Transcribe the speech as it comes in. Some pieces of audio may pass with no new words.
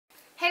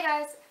Hey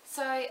guys,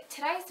 so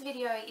today's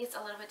video is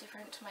a little bit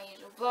different to my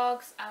usual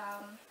vlogs.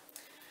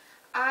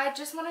 I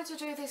just wanted to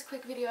do this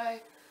quick video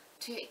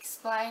to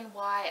explain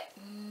why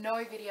no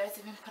videos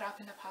have been put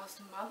up in the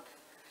past month.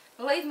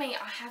 Believe me,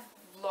 I have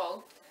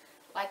vlogged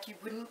like you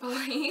wouldn't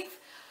believe,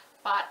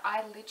 but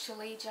I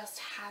literally just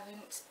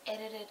haven't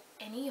edited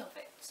any of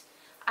it.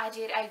 I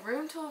did a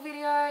room tour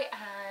video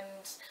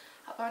and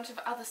a bunch of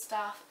other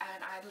stuff,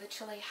 and I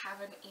literally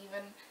haven't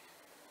even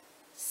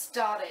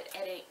started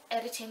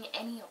editing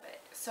any of it.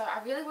 So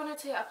I really wanted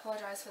to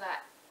apologise for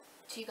that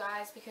to you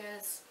guys,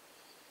 because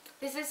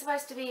this is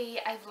supposed to be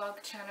a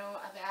vlog channel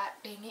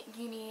about being at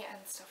uni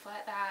and stuff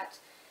like that,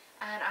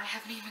 and I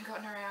haven't even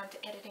gotten around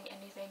to editing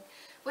anything,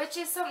 which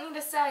is something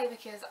to say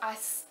because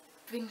I've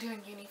been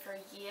doing uni for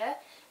a year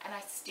and I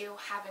still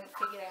haven't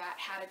figured out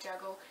how to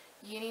juggle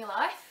uni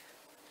life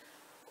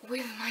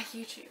with my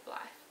YouTube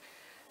life.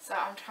 So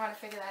I'm trying to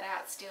figure that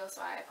out still,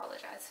 so I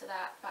apologise for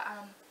that. But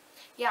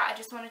yeah, I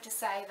just wanted to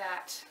say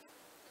that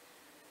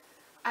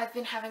I've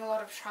been having a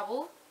lot of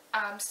trouble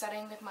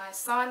studying with my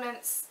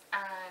assignments,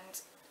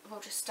 and well,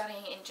 just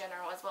studying in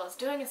general, as well as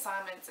doing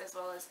assignments, as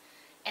well as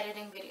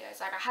editing videos.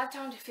 Like, I have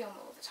time to film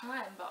all the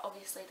time, but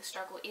obviously the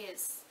struggle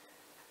is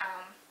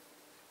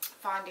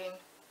finding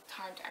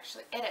time to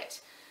actually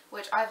edit,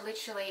 which I've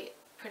literally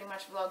pretty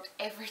much vlogged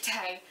every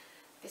day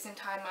this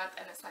entire month,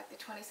 and it's like the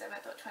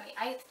 27th or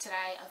 28th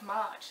today of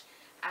March,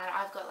 and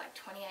I've got like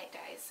 28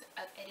 days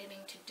of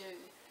editing to do.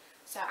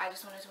 So I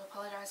just wanted to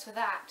apologise for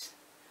that.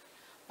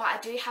 But I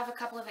do have a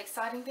couple of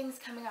exciting things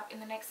coming up in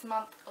the next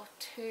month or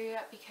two,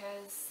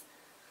 because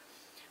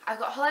I've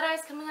got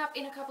holidays coming up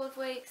in a couple of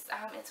weeks.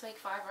 It's week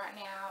 5 right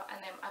now,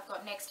 and then I've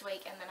got next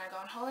week, and then I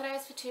go on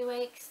holidays for 2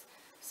 weeks.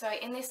 So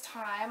in this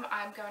time,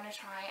 I'm going to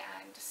try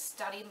and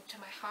study to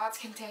my heart's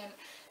content,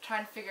 try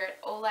and figure it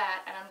all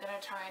out, and I'm going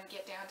to try and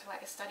get down to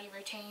like a study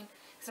routine,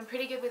 because I'm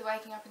pretty good with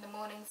waking up in the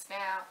mornings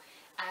now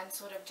and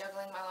sort of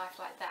juggling my life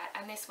like that.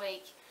 And this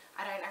week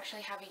I don't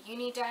actually have a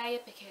uni day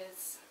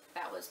because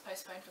that was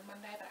postponed for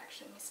Monday, but I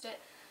actually missed it.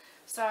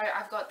 So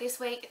I've got this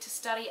week to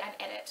study and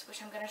edit,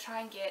 which I'm going to try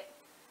and get.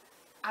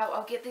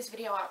 I'll get this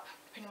video up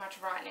pretty much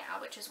right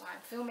now, which is why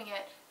I'm filming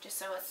it, just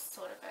so it's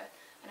sort of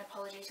an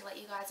apology to let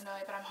you guys know.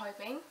 But I'm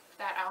hoping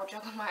that I'll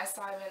juggle my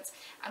assignments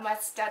and my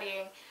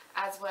studying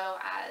as well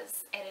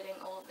as editing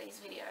all of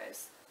these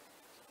videos.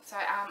 So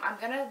I'm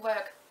going to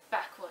work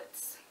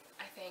backwards,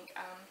 I think.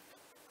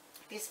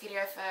 This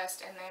video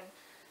first, and then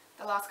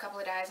the last couple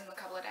of days, and the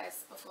couple of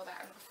days before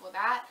that, and before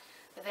that.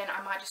 But then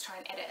I might just try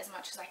and edit as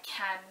much as I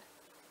can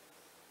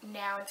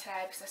now and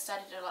today, because I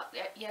studied a lot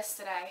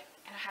yesterday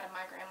and I had a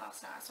migraine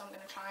last night, so I'm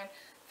going to try and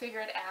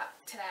figure it out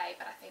today.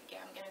 But I think, yeah,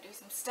 I'm going to do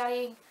some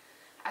studying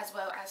as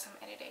well as some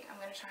editing. I'm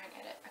going to try and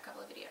edit a couple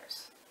of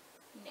videos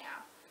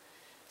now.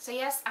 So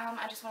yes, I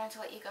just wanted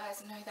to let you guys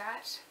know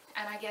that,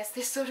 and I guess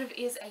this sort of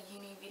is a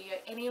uni video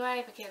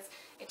anyway, because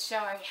it's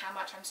showing how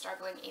much I'm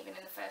struggling even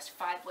in the first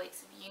 5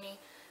 weeks of uni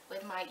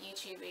with my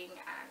YouTubing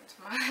and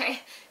my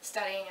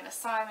studying and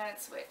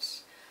assignments,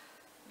 which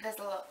there's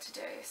a lot to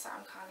do, so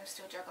I'm kind of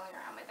still juggling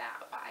around with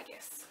that. But I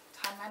guess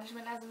time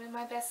management hasn't been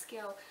my best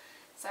skill,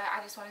 so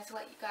I just wanted to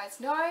let you guys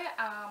know.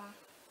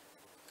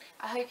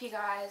 I hope you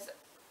guys,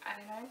 I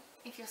don't know,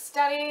 if you're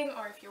studying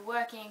or if you're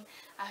working,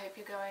 I hope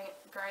you're going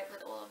great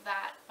with all of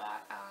that.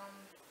 But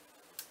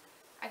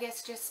I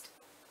guess just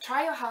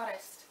try your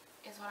hardest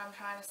is what I'm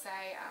trying to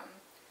say.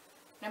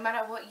 No matter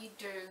what you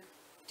do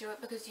it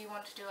because you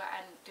want to do it,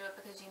 and do it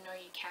because you know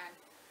you can.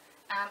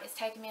 It's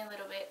taken me a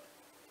little bit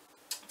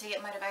to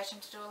get motivation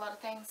to do a lot of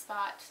things,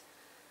 but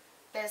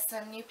there's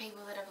some new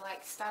people that have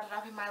like started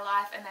up in my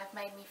life, and they've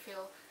made me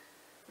feel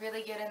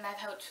really good, and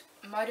they've helped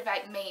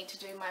motivate me to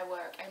do my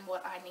work and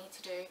what I need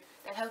to do.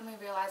 They've helped me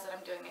realise that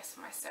I'm doing this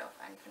for myself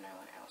and for no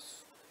one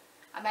else.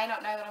 I may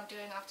not know what I'm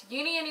doing after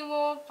uni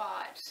anymore,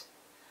 but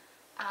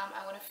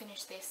I want to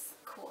finish this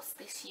course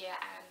this year,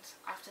 and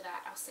after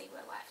that I'll see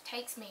where life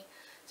takes me.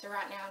 So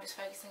right now I'm just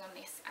focusing on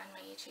this and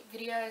my YouTube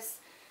videos.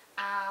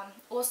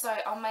 Also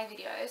on my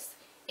videos,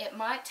 it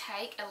might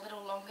take a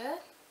little longer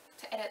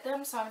to edit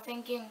them, so I'm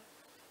thinking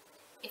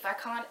if I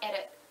can't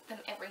edit them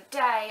every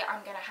day,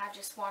 I'm going to have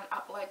just one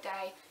upload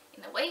day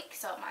in the week.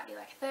 So it might be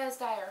like a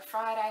Thursday or a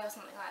Friday or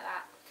something like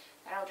that,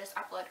 and I'll just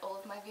upload all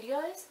of my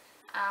videos.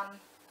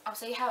 I'll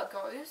see how it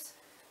goes.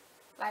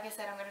 Like I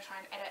said, I'm going to try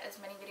and edit as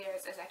many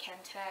videos as I can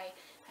today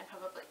and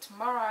probably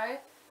tomorrow,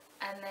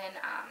 and then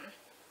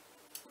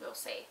we'll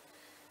see.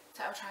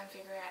 So I'll try and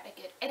figure out a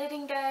good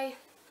editing day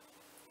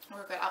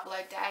or a good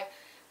upload day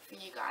for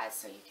you guys,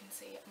 so you can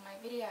see my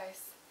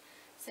videos.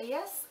 So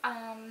yes,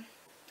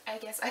 I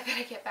guess I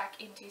better get back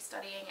into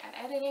studying and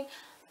editing,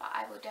 but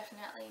I will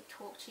definitely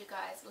talk to you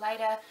guys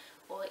later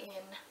or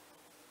in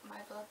my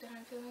vlog that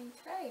I'm filming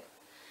today.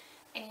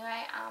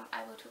 Anyway,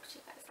 I will talk to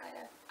you guys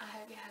later. I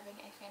hope you're having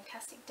a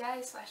fantastic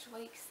day /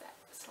 week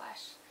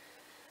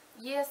 /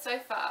 year so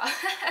far.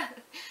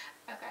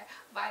 Okay,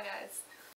 bye guys.